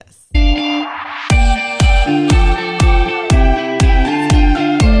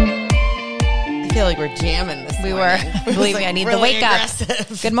were jamming this morning. We were. Believe me, I need the wake up.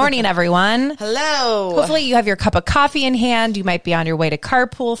 Good morning, everyone. Hello. Hopefully you have your cup of coffee in hand. You might be on your way to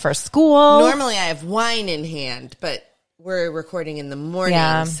carpool for school. Normally I have wine in hand, but we're recording in the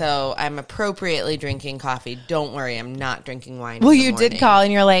morning, so I'm appropriately drinking coffee. Don't worry, I'm not drinking wine. Well, you did call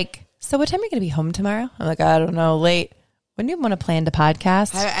and you're like, so what time are you going to be home tomorrow? I'm like, I don't know, late. When do you want to plan to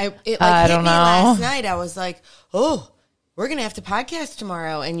podcast? I don't hit me know. Last night, I was like, oh, we're going to have to podcast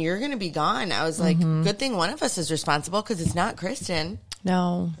tomorrow, and you're going to be gone. I was like, good thing one of us is responsible because it's not Kristen.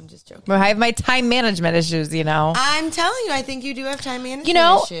 No. I'm just joking. Well, I have my time management issues, you know. I'm telling you, I think you do have time management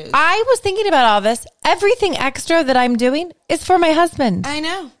issues. I was thinking about all this. Everything extra that I'm doing is for my husband. I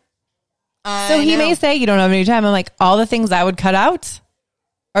know. So he may say, you don't have any time. I'm like, all the things I would cut out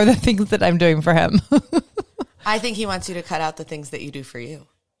are the things that I'm doing for him. I think he wants you to cut out the things that you do for you.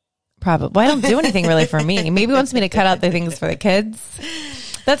 Probably. Well, I don't do anything really for me. Maybe he wants me to cut out the things for the kids.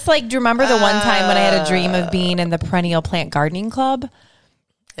 That's like, do you remember the one time when I had a dream of being in the perennial plant gardening club?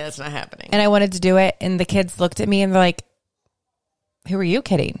 That's not happening. And I wanted to do it, and the kids looked at me and they're like, who are you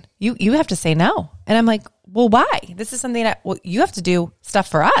kidding? You have to say no. And I'm like, well, why? This is something that you have to do stuff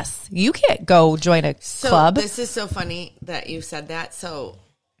for us. You can't go join a club. This is so funny that you said that. So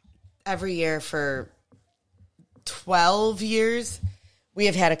every year for 12 years, we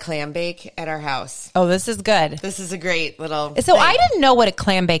have had a clam bake at our house. Oh, this is good. This is a great little So thing. I didn't know what a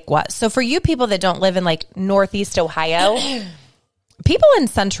clam bake was. So for you people that don't live in like Northeast Ohio, people in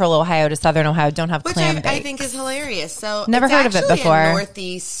Central Ohio to Southern Ohio don't have clam bakes. I think is hilarious. So never heard of it before. A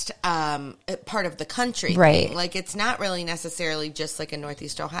Northeast part of the country, right? Thing. Like it's not really necessarily just like a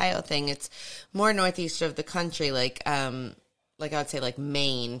Northeast Ohio thing. It's more Northeast of the country, like I would say like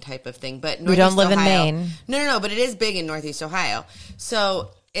Maine type of thing. But we don't live in Maine. No. But it is big in Northeast Ohio.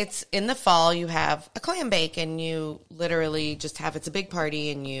 So it's in the fall. You have a clam bake, and you literally just have it's a big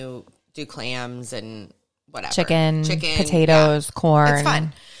party, and you do clams and whatever. Chicken, potatoes, corn. It's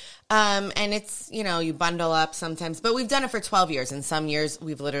fun. And it's, you bundle up sometimes, but we've done it for 12 years. And some years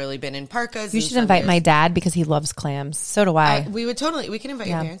we've literally been in parkas. You should invite my dad because he loves clams. So do I. We can invite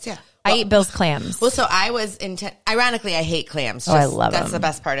your parents. Yeah. I eat Bill's clams. Well, so I was ironically, I hate clams. I love them. That's the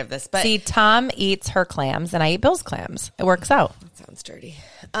best part of this. But see, Tom eats her clams and I eat Bill's clams. It works out. That sounds dirty.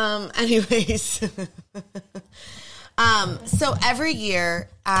 Anyways. So every year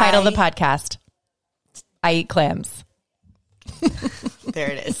Title the podcast. I eat clams. There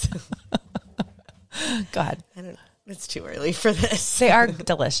it is. Go ahead. It's too early for this. They are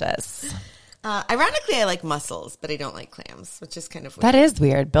delicious. Ironically, I like mussels, but I don't like clams, which is kind of weird. That is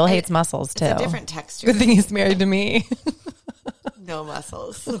weird. Bill hates mussels, too. It's a different texture. Good thing he's married to me. No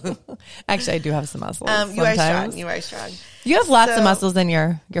mussels. Actually, I do have some mussels. You are strong. You are strong. You have lots of muscles in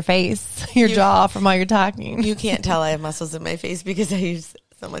your face, your jaw from all your talking. You can't tell I have muscles in my face because I use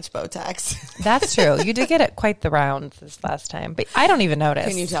so much Botox. That's true. You did get it quite the round this last time, but I don't even notice.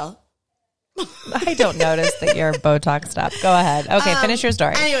 Can you tell? I don't notice that you're Botoxed up. Go ahead. Okay, finish your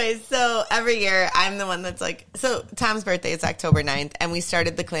story. Anyways, so every year I'm the one that's like, so Tom's birthday is October 9th, and we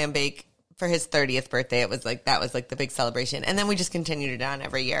started the clam bake for his 30th birthday. It was like, that was like the big celebration. And then we just continued it on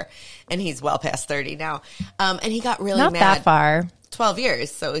every year. And he's well past 30 now. And he got really mad. Not that far. 12 years,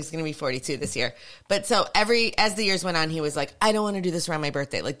 so he's going to be 42 this year. But so as the years went on, he was like, I don't want to do this around my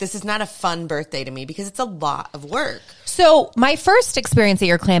birthday. Like, this is not a fun birthday to me because it's a lot of work. So my first experience at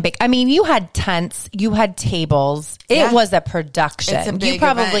your clam bake, I mean, you had tents, you had tables. It was a production. It's a big you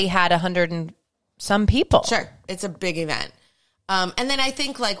probably event. had 100 and some people. Sure. It's a big event. And then I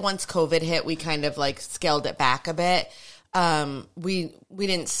think like once COVID hit, we kind of like scaled it back a bit. We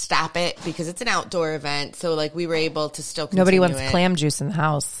didn't stop it because it's an outdoor event. So like we were able to still continue. Nobody wants clam juice in the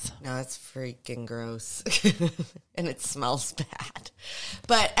house. No, it's freaking gross. And it smells bad.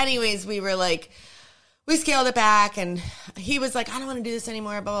 But anyways, we scaled it back, and he was like, I don't want to do this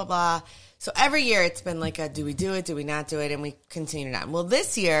anymore, blah, blah, blah. So every year it's been like do we do it? Do we not do it? And we continued on. Well,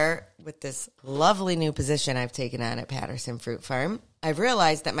 this year with this lovely new position I've taken on at Patterson Fruit Farm, I've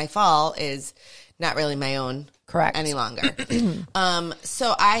realized that my fall is not really my own. Correct. Any longer.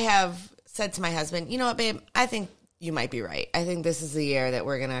 So I have said to my husband, you know what, babe, I think you might be right. I think this is the year that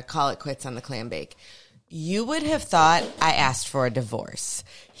we're going to call it quits on the clam bake. You would have thought I asked for a divorce.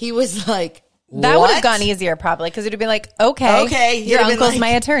 He was like, that would have gone easier probably because it would be like, okay, your uncle's my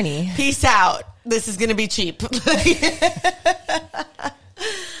attorney. Peace out. This is going to be cheap.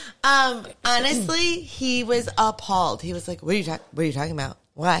 Honestly, he was appalled. He was like, what are you talking about?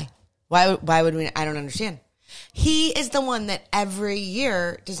 Why would we? I don't understand. He is the one that every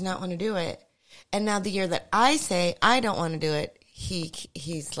year does not want to do it. And now the year that I say I don't want to do it,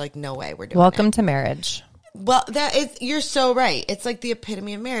 he's like, no way, we're doing it. Welcome to marriage. Well, you're so right. It's like the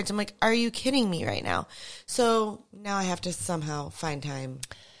epitome of marriage. I'm like, are you kidding me right now? So now I have to somehow find time.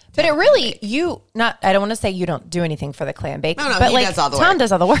 But it really, I don't want to say you don't do anything for the clam bake. No, but he like does all the Tom work.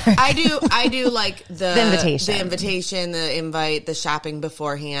 does all the work. I do like the invitation, the invite, the shopping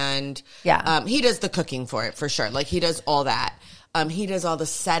beforehand. Yeah. He does the cooking for it for sure. Like he does all that. He does all the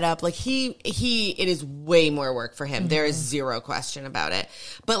setup. Like it is way more work for him. Mm-hmm. There is zero question about it.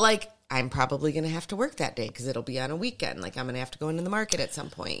 But like, I'm probably going to have to work that day because it'll be on a weekend. Like I'm going to have to go into the market at some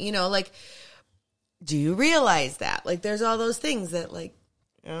point, like, do you realize that? Like there's all those things that like,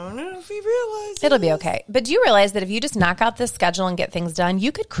 I don't know if he realizes. It'll be okay. But do you realize that if you just knock out this schedule and get things done,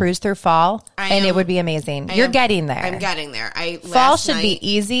 you could cruise through fall and it would be amazing. You're getting there. I'm getting there. Fall should be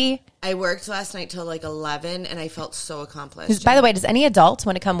easy. I worked last night till like 11 and I felt so accomplished. By the way, does any adult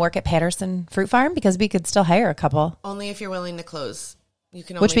want to come work at Patterson Fruit Farm? Because we could still hire a couple. Only if you're willing to close. You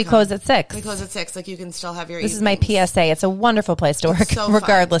can Which we close at 6. We close at 6. Like you can still have your This is my PSA. It's a wonderful place to work, so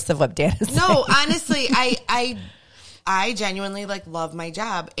regardless of what Dan is No, honestly, I genuinely like love my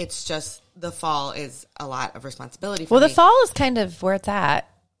job. It's just the fall is a lot of responsibility for me. Well, the fall is kind of where it's at.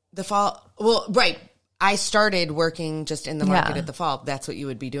 The fall, well, right. I started working just in the market at the fall. That's what you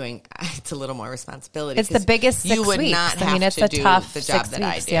would be doing. It's a little more responsibility. It's the biggest 6 weeks. You would not have it's to a do tough the job 6 that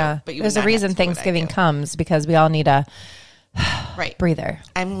weeks. I do. Yeah. But there's a reason Thanksgiving comes because we all need a breather.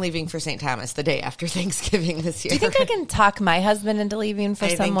 I'm leaving for St. Thomas the day after Thanksgiving this year. Do you think I can talk my husband into leaving for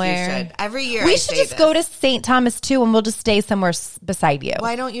somewhere? I think you should. Every year we should just go to St. Thomas too, and we'll just stay somewhere beside you.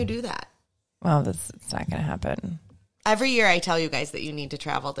 Why don't you do that? Well, it's not going to happen. Every year I tell you guys that you need to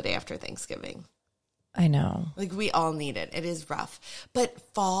travel the day after Thanksgiving. I know. Like we all need it. It is rough. But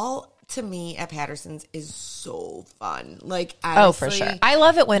fall to me at Patterson's is so fun. Like honestly, for sure. I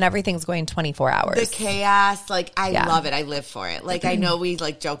love it when everything's going 24 hours. The chaos, like I love it. I live for it. Like I know we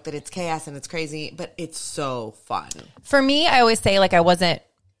like joke that it's chaos and it's crazy, but it's so fun. For me, I always say like I wasn't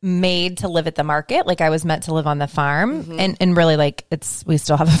made to live at the market. Like I was meant to live on the farm and really like we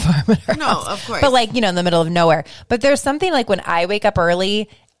still have a farm at our house. Of course. But like, in the middle of nowhere. But there's something like when I wake up early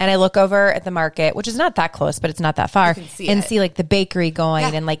and I look over at the market, which is not that close, but it's not that far, and see like the bakery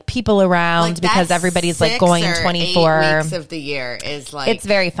going and like people around like because everybody's like going 24 weeks of the year is like, it's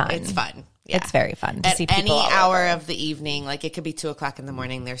very fun. It's fun. Yeah. It's very fun to see people any all hour over. of the evening. Like it could be 2:00 in the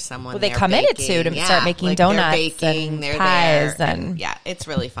morning. There's someone. Well, they come in at 2 to start making like donuts they're baking, and they're pies there, and yeah, it's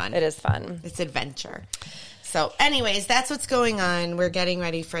really fun. It is fun. It's adventure. So, anyways, that's what's going on. We're getting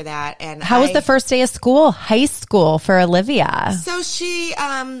ready for that. And how was the first day of school? High school for Olivia. So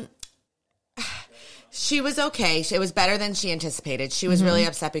she was okay. It was better than she anticipated. She was really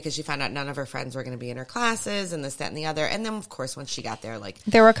upset because she found out none of her friends were going to be in her classes and this, that, and the other. And then, of course, once she got there, like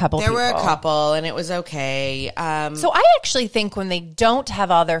there were a couple and it was okay. So I actually think when they don't have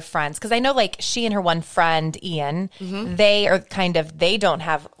all their friends, because I know like she and her one friend, Ian, they are they don't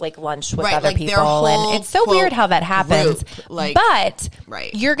have like lunch with other people. And it's so weird how that happens. Group, but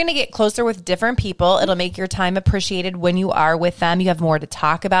you're going to get closer with different people. It'll make your time appreciated when you are with them. You have more to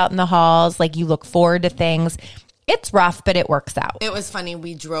talk about in the halls. Like you look forward to things. It's rough, but it works out. It was funny.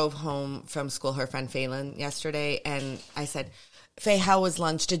 We drove home from school, her friend Phelan, yesterday, and I said, Faye, how was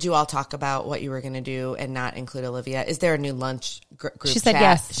lunch? Did you all talk about what you were going to do and not include Olivia? Is there a new lunch group She said chat?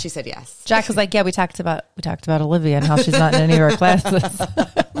 yes. She said yes. Jack was like, yeah, we talked about Olivia and how she's not in any of our classes.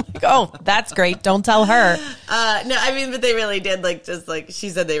 I'm like, oh, that's great. Don't tell her. No, I mean, but they really did she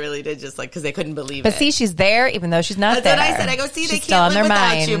said they really did because they couldn't believe it. But see, she's there even though she's not there. That's what I said. I go, see, they can't live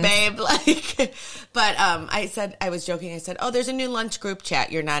without you, babe. But I was joking. I said, oh, there's a new lunch group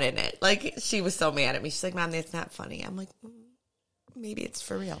chat. You're not in it. Like, she was so mad at me. She's like, Mom, that's not funny. I'm like, maybe it's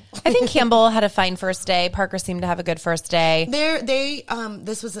for real. I think Campbell had a fine first day. Parker seemed to have a good first day.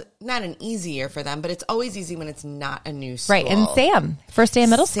 This was not an easy year for them, but it's always easy when it's not a new school. Right. And Sam, first day of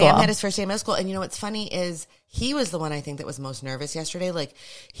middle school. Sam had his first day of middle school. And you know what's funny is he was the one I think that was most nervous yesterday. Like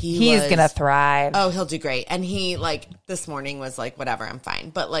he's going to thrive. Oh, he'll do great. And he this morning was like, whatever, I'm fine.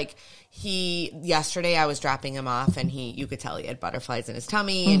 But yesterday I was dropping him off and you could tell he had butterflies in his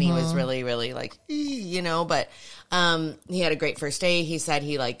tummy and he was really, really but he had a great first day. He said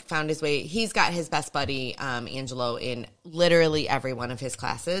he found his way. He's got his best buddy, Angelo, in literally every one of his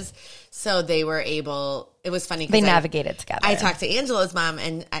classes. So they were able, it was funny. They navigated together. I talked to Angelo's mom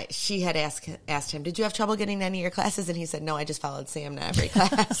and she had asked him, did you have trouble getting to any of your classes? And he said, no, I just followed Sam to every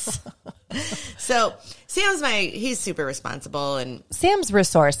class. So Sam's he's super responsible and Sam's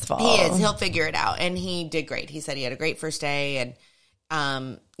resourceful. He is. He'll figure it out. And he did great. He said he had a great first day and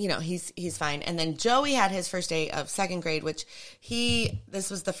he's fine. And then Joey had his first day of second grade, which this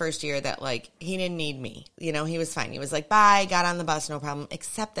was the first year that like he didn't need me. He was fine. He was like, bye, got on the bus, no problem.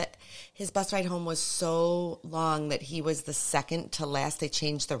 Except that his bus ride home was so long that he was the second to last. They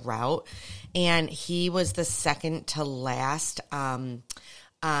changed the route, and he was the second to last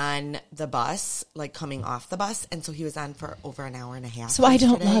on the bus, like coming off the bus. And so he was on for over an hour and a half. So I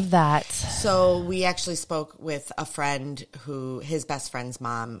don't love that. So we actually spoke with a friend his best friend's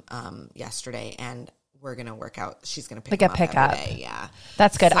mom yesterday, and we're going to work out. She's going to pick him up every day. Yeah.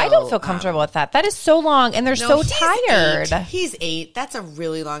 That's good. I don't feel comfortable with that. That is so long, and they're so tired. He's 8. That's a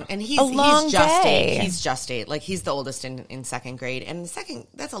really long, and he's long just day. 8. He's just 8. Like, he's the oldest in second grade, and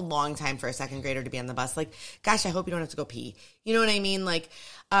that's a long time for a second grader to be on the bus. Like, gosh, I hope you don't have to go pee. You know what I mean? Like,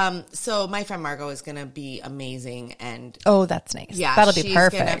 so my friend Margot is going to be amazing. And oh, that's nice. Yeah. That'll be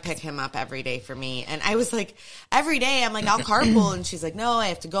perfect. She's going to pick him up every day for me. And I was like, every day I'm like, I'll carpool. And she's like, no, I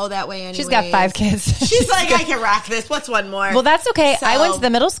have to go that way anyway. She's got 5 kids. She's like, I can rock this. What's one more? Well, that's okay. So, I went to the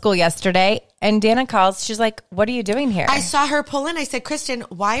middle school yesterday, and Dana calls. She's like, what are you doing here? I saw her pull in. I said, Kristen,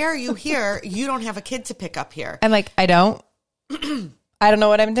 why are you here? You don't have a kid to pick up here. I'm like, I don't. I don't know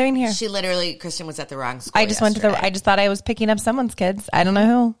what I'm doing here. Kristen was at the wrong school. I just I just thought I was picking up someone's kids. I don't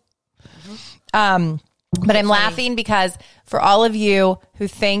know who. But I'm laughing because for all of you who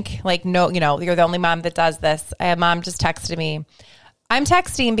think like, no, you're the only mom that does this. A mom just texted me. I'm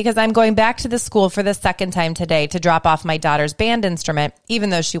texting because I'm going back to the school for the second time today to drop off my daughter's band instrument,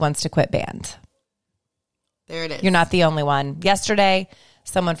 even though she wants to quit band. There it is. You're not the only one. Yesterday,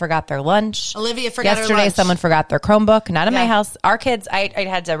 someone forgot their lunch. Olivia forgot her lunch. Yesterday, someone forgot their Chromebook. Not in my house. Our kids, I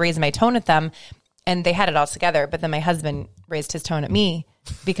had to raise my tone at them, and they had it all together. But then my husband raised his tone at me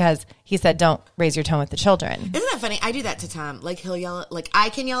because he said, don't raise your tone with the children. Isn't that funny? I do that to Tom. Like, he'll yell like,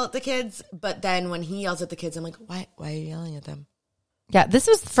 I can yell at the kids, but then when he yells at the kids, I'm like, why are you yelling at them? Yeah, this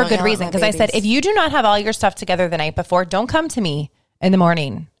was for good reason. Because I said, if you do not have all your stuff together the night before, don't come to me in the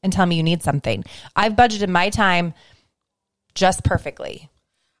morning and tell me you need something. I've budgeted my time just perfectly.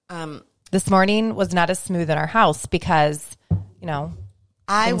 This morning was not as smooth in our house because,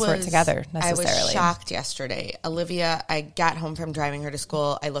 things weren't together necessarily. I was shocked yesterday. Olivia, I got home from driving her to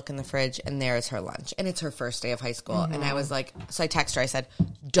school. I look in the fridge, and there is her lunch. And it's her first day of high school. Mm-hmm. And I was like, so I texted her. I said,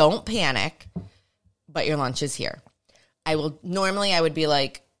 don't panic, but your lunch is here. I would be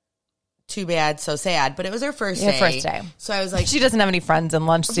like, too bad, so sad. But it was her first day. So I was like, she doesn't have any friends in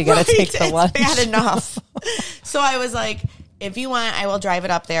lunch, so you got to take the lunch. It's bad enough. So I was like, if you want, I will drive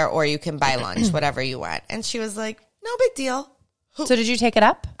it up there, or you can buy lunch, whatever you want. And she was like, no big deal. So did you take it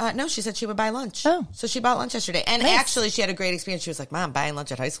up? No, she said she would buy lunch. Oh. So she bought lunch yesterday. And actually, she had a great experience. She was like, Mom, buying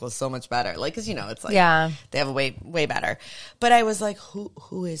lunch at high school is so much better. Like, because, it's like, they have a way better. But I was like,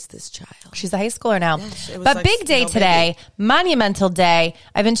 who is this child? She's a high schooler now. Yes, but like, big day today, monumental day.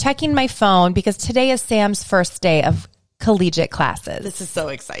 I've been checking my phone because today is Sam's first day of collegiate classes. This is so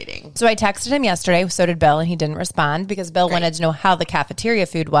exciting. So I texted him yesterday. So did Bill, and he didn't respond because Bill wanted to know how the cafeteria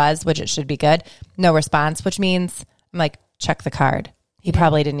food was, which it should be good. No response, which means I'm like, check the card. He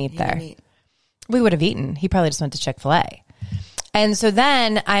probably didn't eat there. We would have eaten. He probably just went to Chick-fil-A. And so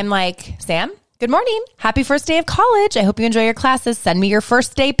then I'm like, Sam, good morning. Happy first day of college. I hope you enjoy your classes. Send me your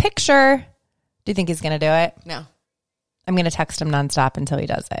first day picture. Do you think he's going to do it? No. I'm going to text him nonstop until he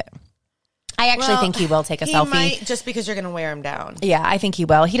does it. I actually think he will take a selfie. Might, just because you're going to wear him down. Yeah, I think he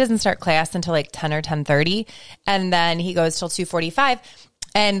will. He doesn't start class until like 10 or 10:30. And then he goes till 2:45.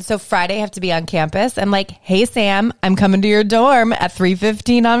 And so Friday I have to be on campus. I'm like, hey, Sam, I'm coming to your dorm at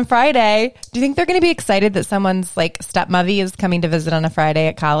 3:15 on Friday. Do you think they're going to be excited that someone's like stepmother is coming to visit on a Friday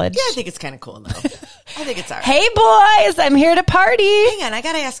at college? Yeah, I think it's kind of cool, though. I think it's all right. Hey, boys, I'm here to party. Hang on, I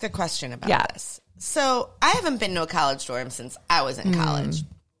got to ask a question about this. So I haven't been to a college dorm since I was in college.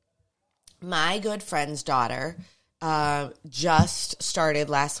 My good friend's daughter just started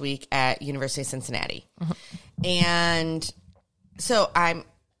last week at University of Cincinnati. Mm-hmm. And so I'm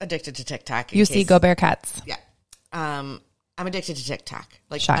addicted to TikTok. You see, go Bearcats. Yeah. I'm addicted to TikTok.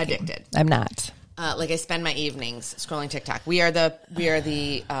 Like, shocking. Addicted. I'm not. Like, I spend my evenings scrolling TikTok. We are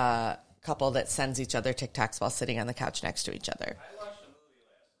the couple that sends each other TikToks while sitting on the couch next to each other. I watched a movie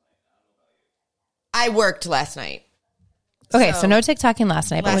last night. I worked last night. Okay, so no TikToking last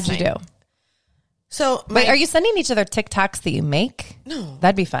night, but what'd you do? So, wait, are you sending each other TikToks that you make? No.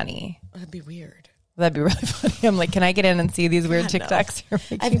 That'd be funny. That'd be weird. That'd be really funny. I'm like, can I get in and see these weird TikToks you're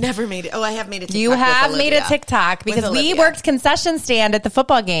making? I've never made it. Oh, I have made a TikTok. You have made a TikTok because we worked concession stand at the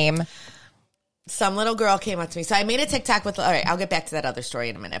football game. some little girl came up to me. So I made a TikTok with, all right, I'll get back to that other story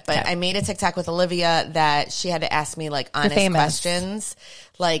in a minute. But Okay. I made a TikTok with Olivia that she had to ask me like honest famous. questions.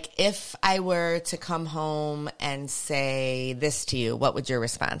 Like if I were to come home and say this to you, what would your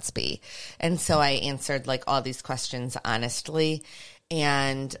response be? And so I answered like all these questions honestly.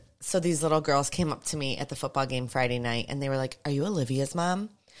 And so these little girls came up to me at the football game Friday night and they were like, are you Olivia's mom?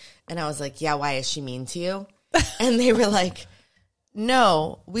 And I was like, yeah, why is she mean to you? And they were like,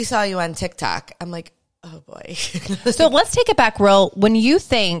 no, we saw you on TikTok. I'm like, oh boy. So let's take it back, Ro. When you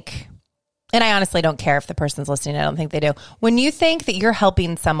think, and I honestly don't care if the person's listening, I don't think they do. When you think that you're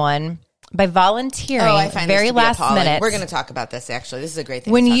helping someone by volunteering, I find this very to be last appalling. minute. We're going to talk about this actually. This is a great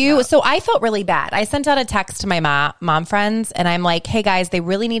thing When to talk you, about. so I felt really bad. I sent out a text to my mom friends and I'm like, hey guys, they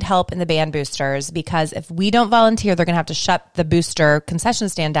really need help in the band boosters because if we don't volunteer, they're going to have to shut the booster concession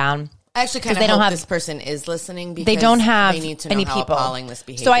stand down. I actually kind of hope this person is listening because They don't have they need to know any how people. appalling this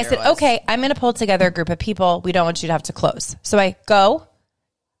behavior So I said, was. okay, I'm going to pull together a group of people. We don't want you to have to close. So I go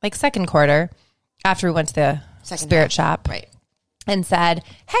like second quarter after we went to the Second spirit half. shop Right. and said,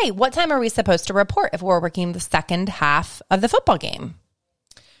 hey, what time are we supposed to report if we're working the second half of the football game?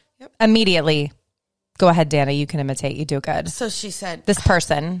 Yep. Immediately, go ahead, Dana. You can imitate. You do good. So she said, This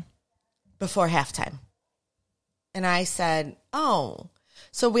person. before halftime. And I said, oh,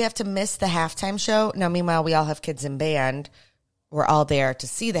 so we have to miss the halftime show? Now, meanwhile, we all have kids in band. We're all there to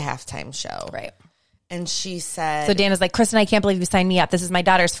see the halftime show. Right. And she said, So Dana's like, Kristen, I can't believe you signed me up. This is my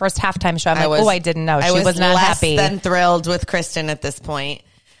daughter's first halftime show. I'm like, I didn't know. She was not less happy. than thrilled with Kristen at this point,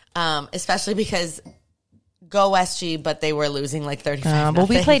 especially because go SG, but they were losing like 35. Well,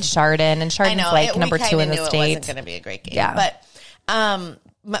 we nothing. played Chardon, and Chardon's like we number kinda 2 in the knew It state. wasn't going to be a great game. Yeah. But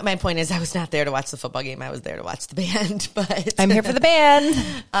my point is, I was not there to watch the football game. I was there to watch the band. But I'm here for the band.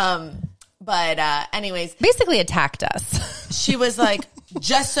 Anyways, Basically attacked us. she was like,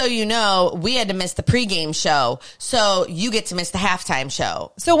 just so you know, we had to miss the pregame show, so you get to miss the halftime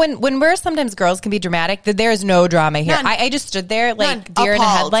show. So when we're sometimes girls can be dramatic, that there is no drama here. None. I just stood there like None. deer in the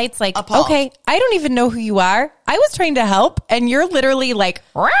Appalled. headlights, like, Appalled. okay, I don't even know who you are. I was trying to help, and you're literally like,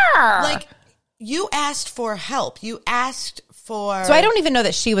 "Rawr." Like, you asked for help. You asked for... So I don't even know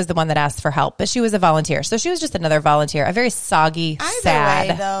that she was the one that asked for help, but she was a volunteer. So she was just another volunteer, a very soggy, Either sad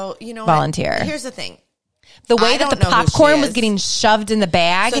way, though, you know volunteer. What? Here's the thing. The way I that the don't know who she popcorn was is. getting shoved in the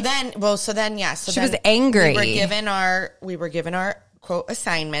bag. So then, yeah. So She then was angry. We were given our quote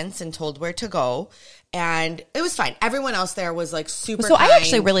assignments and told where to go, and it was fine. Everyone else there was like super. So kind. I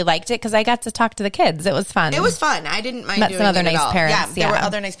actually really liked it because I got to talk to the kids. It was fun. It was fun. I didn't mind Met doing some other it at nice all. parents, Yeah, there yeah. were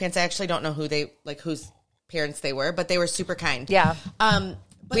other nice parents. I actually don't know whose parents they were, but they were super kind. Yeah. But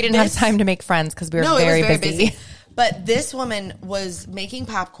We didn't have time to make friends because we were No, very, it was busy. But this woman was making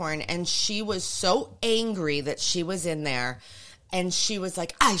popcorn, and she was so angry that she was in there, and she was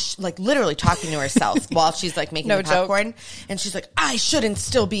like, like literally talking to herself while she's like making No the joke. popcorn, and she's like, I shouldn't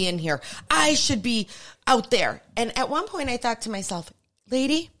still be in here. I should be out there. And at one point, I thought to myself,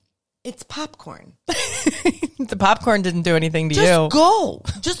 lady, it's popcorn. The popcorn didn't do anything to Just you. go.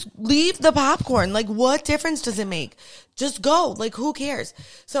 Just leave the popcorn. Like, what difference does it make? Just go. Like, who cares?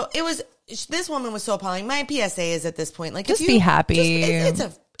 So it was. This woman was so appalling. My PSA is at this point, like, Just if you be happy. it's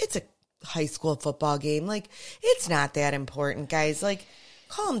a high school football game. Like, it's not that important, guys. Like,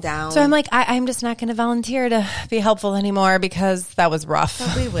 calm down. So I'm like, I'm just not going to volunteer to be helpful anymore because that was rough.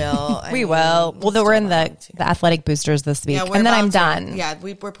 But we will. We will. Well, though we're in the athletic boosters this week, we're and then I'm volunteering. done. Yeah,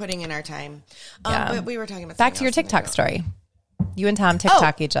 we're putting in our time. Yeah. But we were talking about Back to something your else a minute TikTok ago. story. You and Tom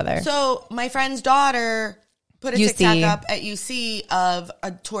TikTok each other. So my friend's daughter put a UC. TikTok up at UC of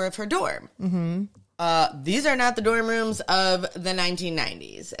a tour of her dorm. Mm-hmm. These are not the dorm rooms of the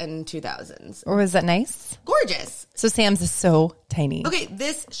 1990s and 2000s. Or was that nice? Gorgeous. So Sam's is so tiny. Okay,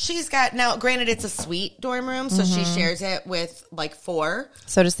 she's got, now granted it's a suite dorm room, so she shares it with like 4.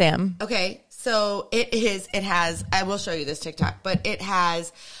 So does Sam. Okay, so it has, I will show you this TikTok, but it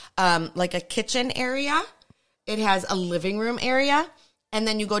has like a kitchen area. It has a living room area. And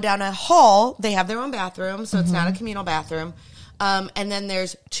then you go down a hall. They have their own bathroom, so it's not a communal bathroom. And then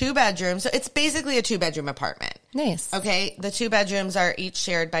there's 2 bedrooms. So it's basically a 2-bedroom apartment. Nice. Okay, the 2 bedrooms are each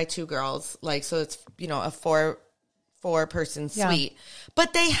shared by 2 girls. Like, so it's, a 4-person Yeah. suite.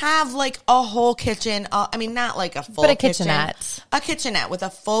 But they have like a whole kitchen. I mean, not like a full But a kitchen. kitchenette. A kitchenette with a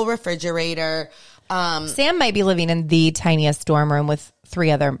full refrigerator. Sam might be living in the tiniest dorm room with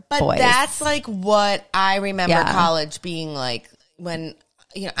 3 other But boys. that's like what I remember Yeah. college being like when,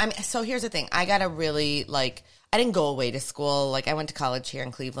 so here's the thing. I got to really I didn't go away to school. Like, I went to college here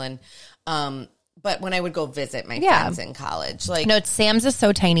in Cleveland. But when I would go visit my friends in college, No, Sam's is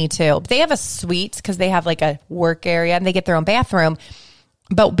so tiny too. They have a suite because they have like a work area and they get their own bathroom.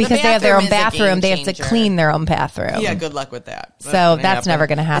 But because they have their own bathroom is a bathroom, they have to game clean their own bathroom. Yeah, good luck with that. So that's never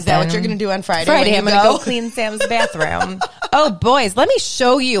going to happen. Is that what you're going to do on Friday? Friday, when I'm you going to go clean Sam's bathroom. Oh, boys, let me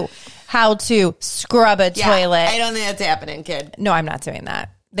show you how to scrub a toilet. I don't think that's happening, kid. No, I'm not doing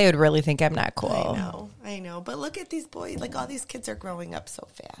that. They would really think I'm not cool. I know. But look at these boys. Like, all these kids are growing up so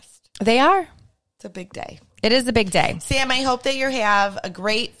fast. They are. It's a big day. It is a big day. Sam, I hope that you have a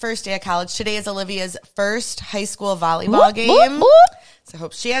great first day of college. Today is Olivia's first high school volleyball game. Whoop. So I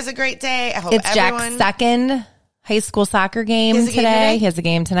hope she has a great day. I hope It's Jack's second high school soccer game today. He has a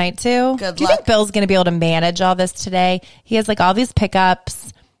game tonight, too. Good Do you luck. think Bill's going to be able to manage all this today? He has like all these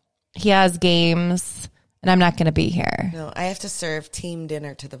pickups. He has games, and I'm not going to be here. No, I have to serve team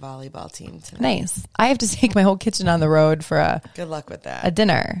dinner to the volleyball team tonight. Nice. I have to take my whole kitchen on the road for Good luck with that. a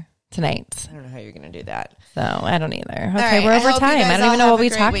dinner tonight. I don't know how you're going to do that. So I don't either. Okay, right, we're I over hope you time. guys I don't all even know have what a we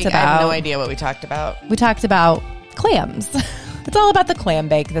great talked week. about. I have no idea what we talked about. We talked about clams. It's all about the clam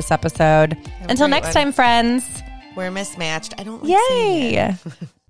bake this episode. Until great next one. time, friends. We're mismatched. I don't like saying it. Yay.